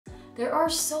There are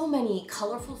so many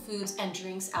colorful foods and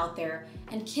drinks out there,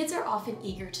 and kids are often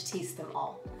eager to taste them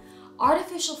all.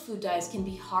 Artificial food dyes can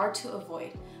be hard to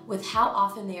avoid with how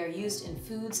often they are used in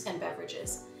foods and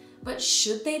beverages. But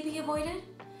should they be avoided?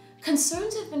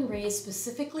 Concerns have been raised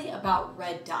specifically about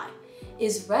red dye.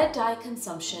 Is red dye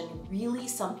consumption really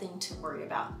something to worry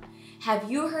about? Have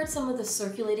you heard some of the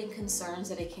circulating concerns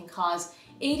that it can cause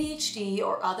ADHD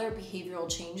or other behavioral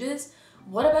changes?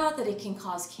 What about that it can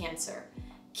cause cancer?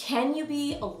 Can you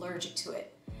be allergic to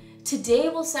it? Today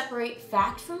we'll separate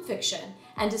fact from fiction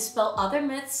and dispel other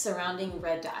myths surrounding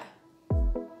red dye.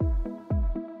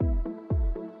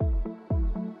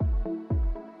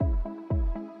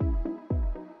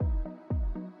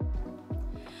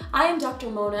 I am Dr.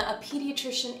 Mona, a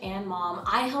pediatrician and mom.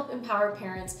 I help empower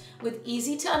parents with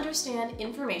easy to understand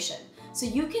information so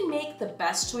you can make the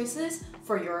best choices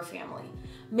for your family.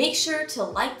 Make sure to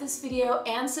like this video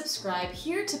and subscribe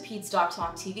here to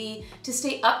PedsDocTalk TV to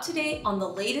stay up to date on the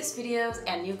latest videos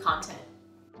and new content.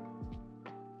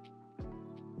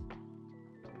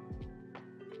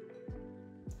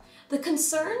 The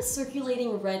concerns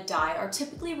circulating red dye are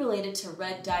typically related to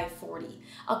red dye 40,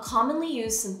 a commonly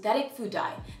used synthetic food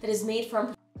dye that is made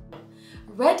from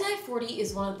Red dye 40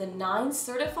 is one of the 9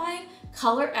 certified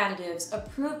color additives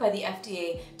approved by the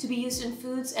FDA to be used in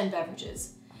foods and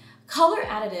beverages. Color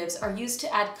additives are used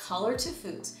to add color to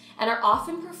foods and are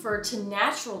often preferred to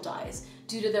natural dyes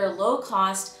due to their low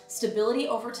cost, stability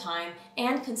over time,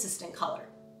 and consistent color.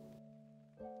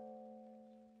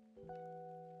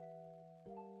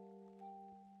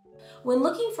 When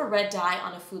looking for red dye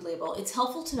on a food label, it's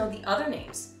helpful to know the other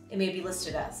names it may be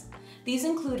listed as. These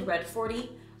include Red 40,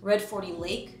 Red 40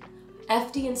 Lake,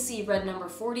 FD&C Red No.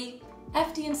 40,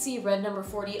 FD&C Red No.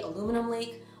 40 Aluminum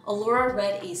Lake, Allura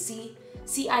Red AC,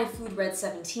 CI Food Red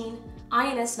 17,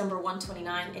 INS No.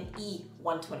 129, and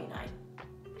E129.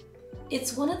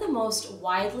 It's one of the most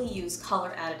widely used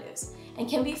color additives and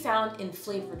can be found in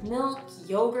flavored milk,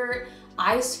 yogurt,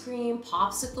 ice cream,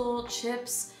 popsicle,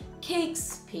 chips,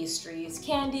 cakes, pastries,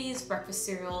 candies, breakfast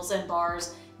cereals and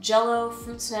bars, Jell-O,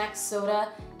 fruit snacks, soda,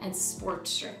 and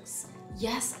sports drinks.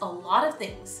 Yes, a lot of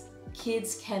things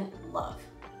kids can love.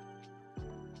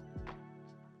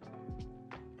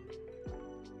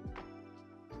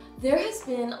 There has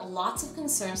been lots of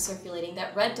concern circulating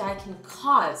that red dye can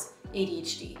cause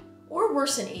ADHD or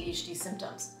worsen ADHD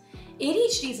symptoms.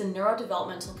 ADHD is a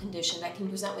neurodevelopmental condition that can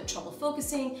present with trouble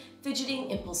focusing, fidgeting,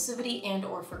 impulsivity,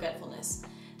 and/or forgetfulness.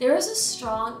 There is a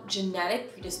strong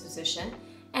genetic predisposition,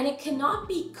 and it cannot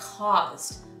be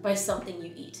caused by something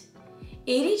you eat.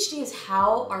 ADHD is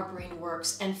how our brain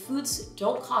works, and foods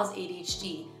don't cause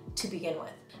ADHD to begin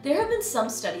with. There have been some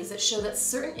studies that show that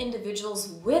certain individuals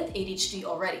with ADHD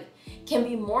already can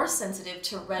be more sensitive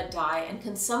to red dye, and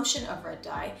consumption of red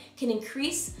dye can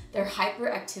increase their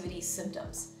hyperactivity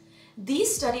symptoms.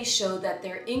 These studies showed that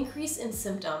their increase in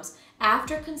symptoms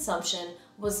after consumption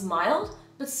was mild,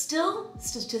 but still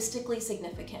statistically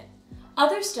significant.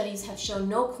 Other studies have shown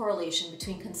no correlation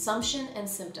between consumption and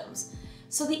symptoms,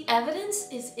 so the evidence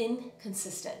is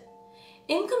inconsistent.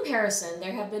 In comparison,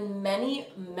 there have been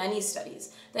many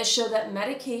studies that show that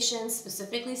medications,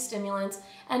 specifically stimulants,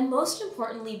 and most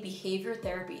importantly, behavior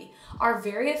therapy, are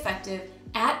very effective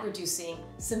at reducing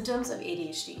symptoms of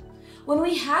ADHD. When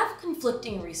we have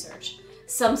conflicting research,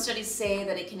 some studies say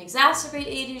that it can exacerbate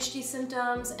ADHD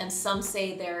symptoms, and some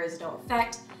say there is no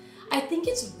effect. I think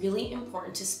it's really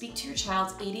important to speak to your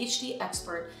child's ADHD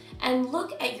expert and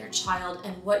look at your child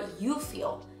and what you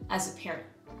feel as a parent.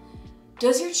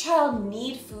 Does your child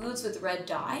need foods with red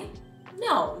dye?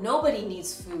 No, nobody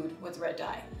needs food with red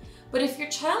dye. But if your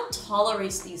child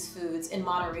tolerates these foods in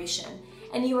moderation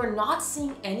and you are not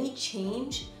seeing any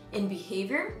change in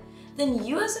behavior, then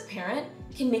you as a parent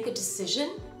can make a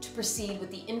decision to proceed with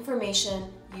the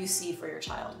information you see for your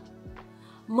child.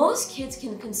 Most kids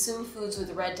can consume foods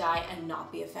with red dye and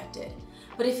not be affected.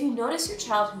 But if you notice your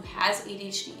child who has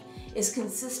ADHD is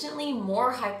consistently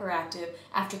more hyperactive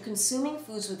after consuming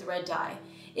foods with red dye,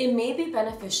 it may be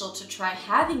beneficial to try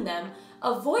having them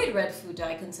avoid red food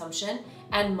dye consumption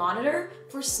and monitor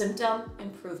for symptom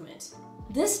improvement.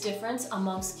 This difference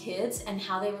amongst kids and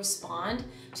how they respond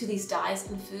to these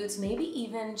dyes in foods may be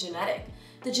even genetic.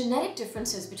 The genetic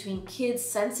differences between kids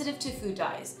sensitive to food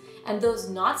dyes and those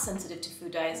not sensitive to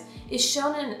food dyes is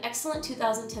shown in an excellent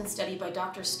 2010 study by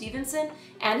Dr. Stevenson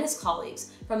and his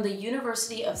colleagues from the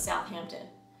University of Southampton.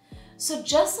 So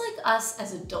just like us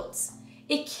as adults,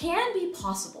 it can be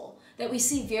possible that we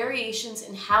see variations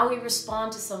in how we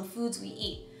respond to some foods we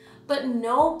eat, but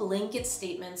no blanket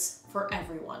statements for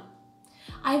everyone.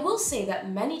 I will say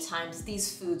that many times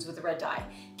these foods with red dye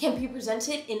can be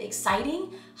presented in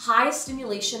exciting, high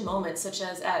stimulation moments such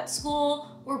as at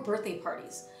school or birthday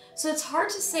parties. So it's hard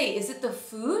to say, is it the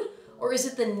food or is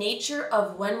it the nature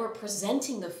of when we're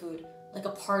presenting the food, like a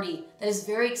party, that is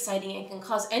very exciting and can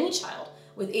cause any child,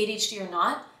 with ADHD or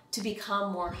not, to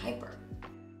become more hyper.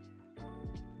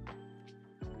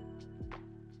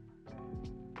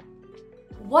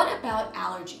 What about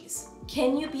allergies?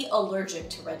 Can you be allergic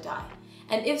to red dye?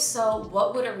 And if so,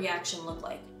 what would a reaction look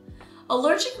like?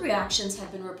 Allergic reactions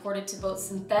have been reported to both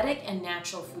synthetic and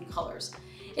natural food colors.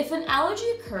 If an allergy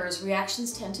occurs,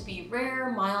 reactions tend to be rare,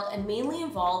 mild, and mainly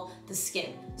involve the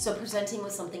skin, so presenting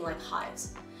with something like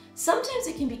hives. Sometimes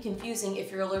it can be confusing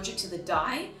if you're allergic to the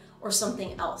dye or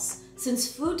something else, since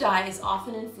food dye is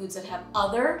often in foods that have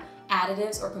other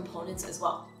additives or components as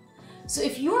well. So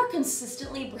if you are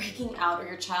consistently breaking out, or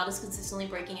your child is consistently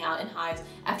breaking out in hives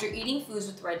after eating foods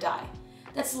with red dye,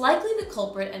 that's likely the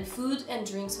culprit, and food and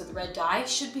drinks with red dye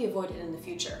should be avoided in the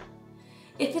future.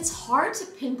 If it's hard to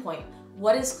pinpoint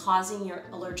what is causing your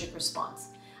allergic response,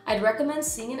 I'd recommend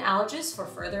seeing an allergist for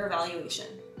further evaluation.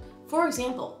 For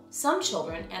example, some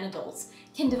children and adults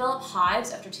can develop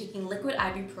hives after taking liquid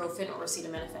ibuprofen or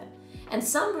acetaminophen, and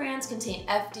some brands contain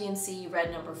FD&C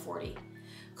red number 40.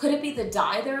 Could it be the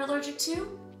dye they're allergic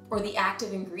to, or the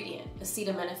active ingredient,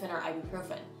 acetaminophen or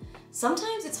ibuprofen?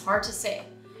 Sometimes it's hard to say,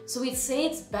 so we'd say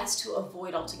it's best to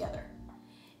avoid altogether.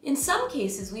 In some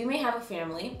cases, we may have a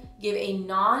family give a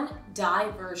non-dye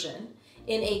version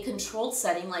in a controlled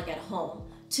setting like at home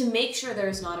to make sure there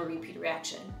is not a repeat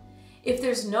reaction. If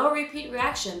there's no repeat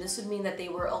reaction, this would mean that they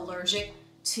were allergic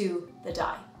to the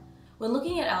dye. When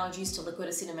looking at allergies to liquid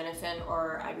acetaminophen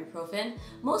or ibuprofen,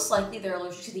 most likely they're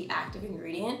allergic to the active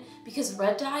ingredient, because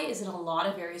red dye is in a lot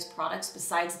of various products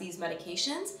besides these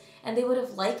medications, and they would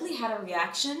have likely had a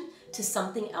reaction to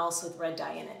something else with red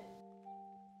dye in it.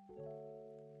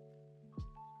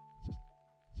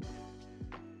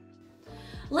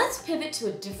 Let's pivot to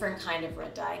a different kind of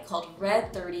red dye called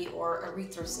red 30 or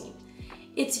erythrocene.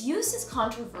 Its use is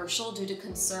controversial due to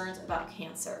concerns about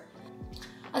cancer.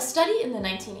 A study in the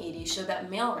 1980s showed that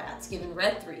male rats given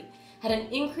red 3 had an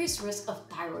increased risk of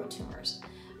thyroid tumors.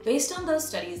 Based on those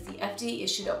studies, the FDA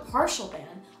issued a partial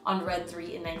ban on red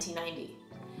 3 in 1990.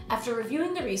 After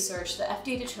reviewing the research, the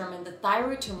FDA determined that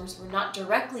thyroid tumors were not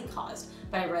directly caused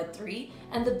by red 3,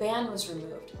 and the ban was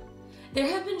removed. There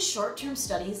have been short-term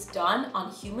studies done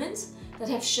on humans that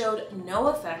have showed no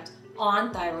effect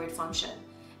on thyroid function,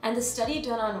 and the study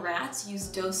done on rats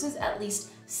used doses at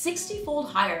least 60-fold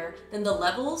higher than the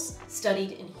levels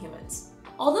studied in humans.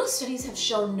 Although studies have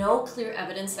shown no clear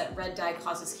evidence that red dye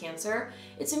causes cancer,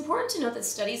 it's important to note that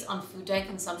studies on food dye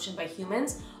consumption by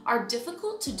humans are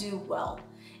difficult to do well.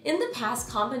 In the past,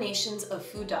 combinations of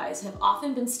food dyes have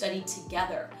often been studied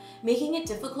together, making it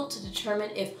difficult to determine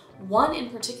if one in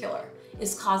particular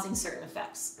is causing certain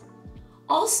effects.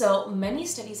 Also, many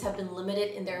studies have been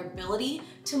limited in their ability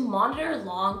to monitor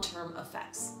long-term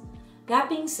effects. That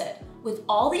being said, with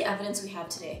all the evidence we have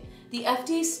today, the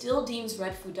FDA still deems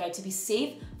red food dye to be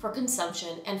safe for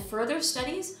consumption, and further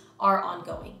studies are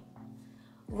ongoing.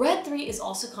 Red 3 is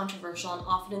also controversial and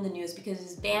often in the news because it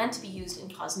is banned to be used in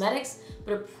cosmetics,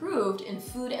 but approved in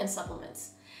food and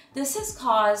supplements. This has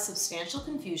caused substantial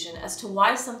confusion as to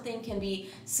why something can be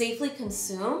safely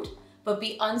consumed, but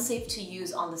be unsafe to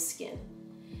use on the skin.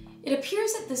 It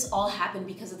appears that this all happened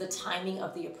because of the timing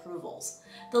of the approvals.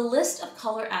 The list of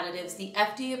color additives the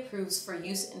FDA approves for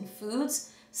use in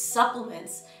foods,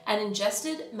 supplements, and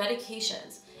ingested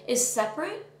medications is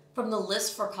separate from the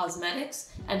list for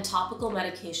cosmetics and topical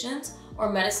medications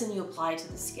or medicine you apply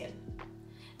to the skin.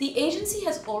 The agency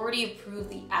has already approved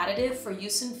the additive for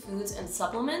use in foods and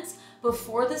supplements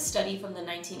before the study from the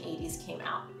 1980s came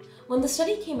out. When the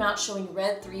study came out showing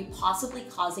red 3 possibly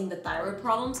causing the thyroid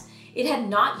problems, it had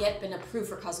not yet been approved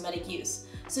for cosmetic use.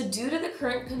 So due to the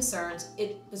current concerns,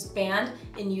 it was banned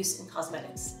in use in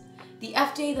cosmetics. The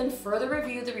FDA then further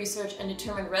reviewed the research and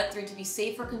determined red 3 to be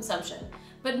safe for consumption,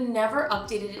 but never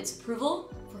updated its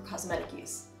approval for cosmetic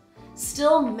use.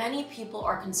 Still, many people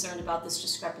are concerned about this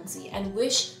discrepancy and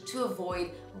wish to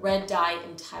avoid red dye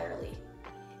entirely.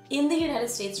 In the United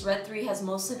States, red 3 has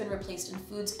mostly been replaced in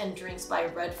foods and drinks by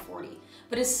red 40,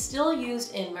 but is still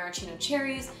used in maraschino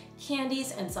cherries,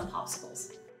 candies, and some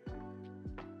popsicles.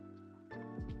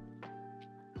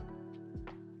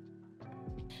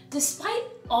 Despite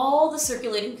all the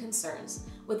circulating concerns,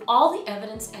 with all the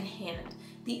evidence at hand,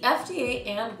 the FDA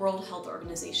and World Health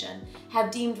Organization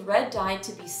have deemed red dye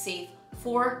to be safe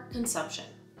for consumption.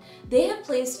 They have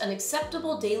placed an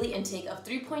acceptable daily intake of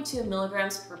 3.2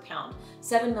 milligrams per pound,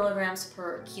 7 milligrams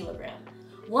per kilogram.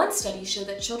 One study showed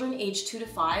that children aged 2 to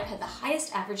 5 had the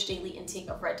highest average daily intake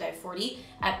of red dye 40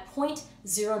 at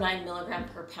 0.09 milligram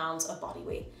per pound of body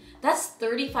weight. That's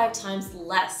 35 times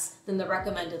less than the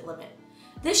recommended limit.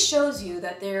 This shows you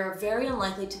that they are very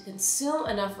unlikely to consume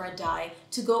enough red dye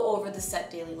to go over the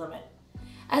set daily limit.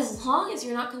 As long as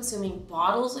you're not consuming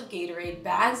bottles of Gatorade,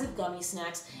 bags of gummy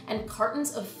snacks, and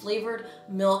cartons of flavored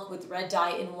milk with red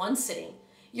dye in one sitting,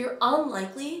 you're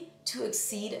unlikely to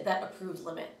exceed that approved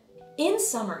limit. In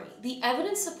summary, the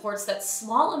evidence supports that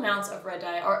small amounts of red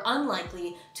dye are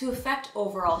unlikely to affect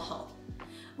overall health.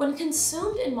 When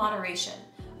consumed in moderation,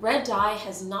 red dye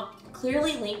has not been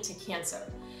clearly linked to cancer.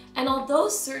 And although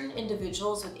certain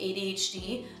individuals with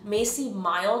ADHD may see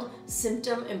mild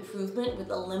symptom improvement with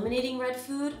eliminating red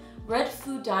food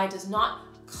dye does not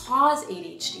cause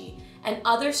ADHD, and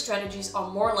other strategies are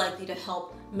more likely to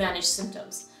help manage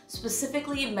symptoms,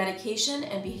 specifically medication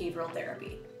and behavioral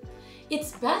therapy.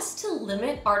 It's best to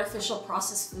limit artificial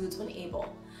processed foods when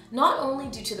able, not only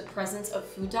due to the presence of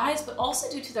food dyes, but also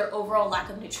due to their overall lack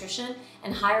of nutrition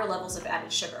and higher levels of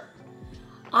added sugar.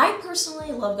 I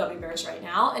personally love gummy bears right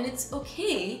now, and it's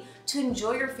okay to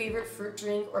enjoy your favorite fruit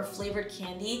drink or flavored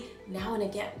candy now and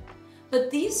again.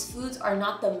 But these foods are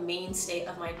not the mainstay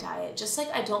of my diet, just like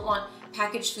I don't want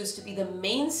packaged foods to be the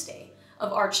mainstay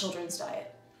of our children's diet.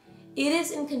 It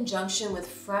is in conjunction with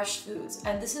fresh foods,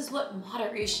 and this is what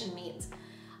moderation means.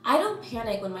 I don't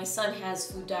panic when my son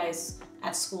has food dyes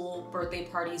at school, birthday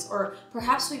parties, or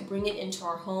perhaps we bring it into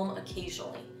our home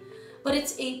occasionally. But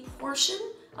it's a portion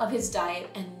of his diet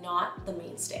and not the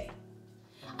mainstay.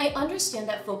 I understand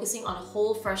that focusing on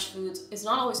whole fresh foods is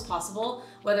not always possible,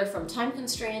 whether from time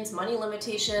constraints, money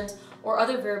limitations, or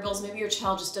other variables. Maybe your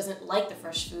child just doesn't like the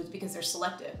fresh foods because they're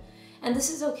selective. And this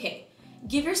is okay.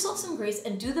 Give yourself some grace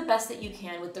and do the best that you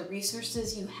can with the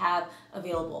resources you have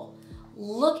available.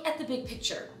 Look at the big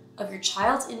picture of your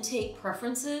child's intake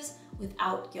preferences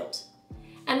without guilt.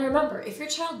 And remember, if your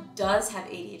child does have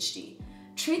ADHD,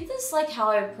 treat this like how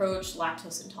I approach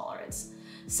lactose intolerance.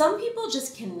 Some people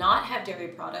just cannot have dairy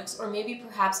products, or maybe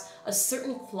perhaps a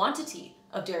certain quantity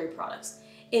of dairy products.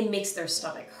 It makes their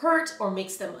stomach hurt or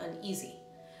makes them uneasy.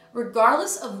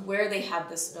 Regardless of where they have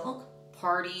this milk,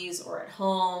 parties or at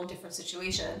home, different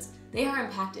situations, they are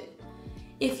impacted.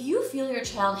 If you feel your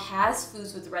child has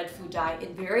foods with red food dye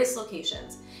in various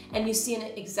locations and you see an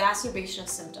exacerbation of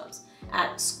symptoms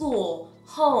at school,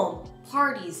 home,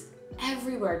 parties,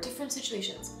 everywhere, different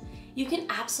situations, you can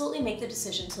absolutely make the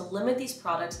decision to limit these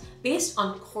products based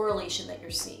on correlation that you're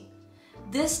seeing.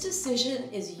 This decision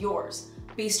is yours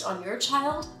based on your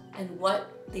child and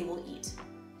what they will eat.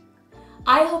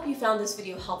 I hope you found this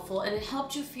video helpful and it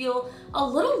helped you feel a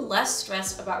little less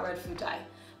stressed about red food dye.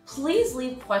 Please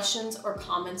leave questions or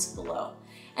comments below.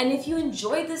 And if you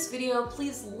enjoyed this video,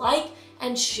 please like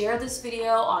and share this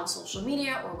video on social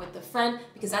media or with a friend,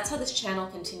 because that's how this channel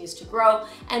continues to grow.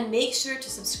 And make sure to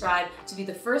subscribe to be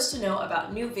the first to know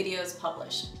about new videos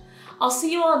published. I'll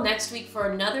see you all next week for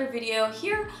another video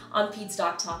here on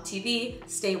PedsDocTalk TV.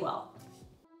 Stay well.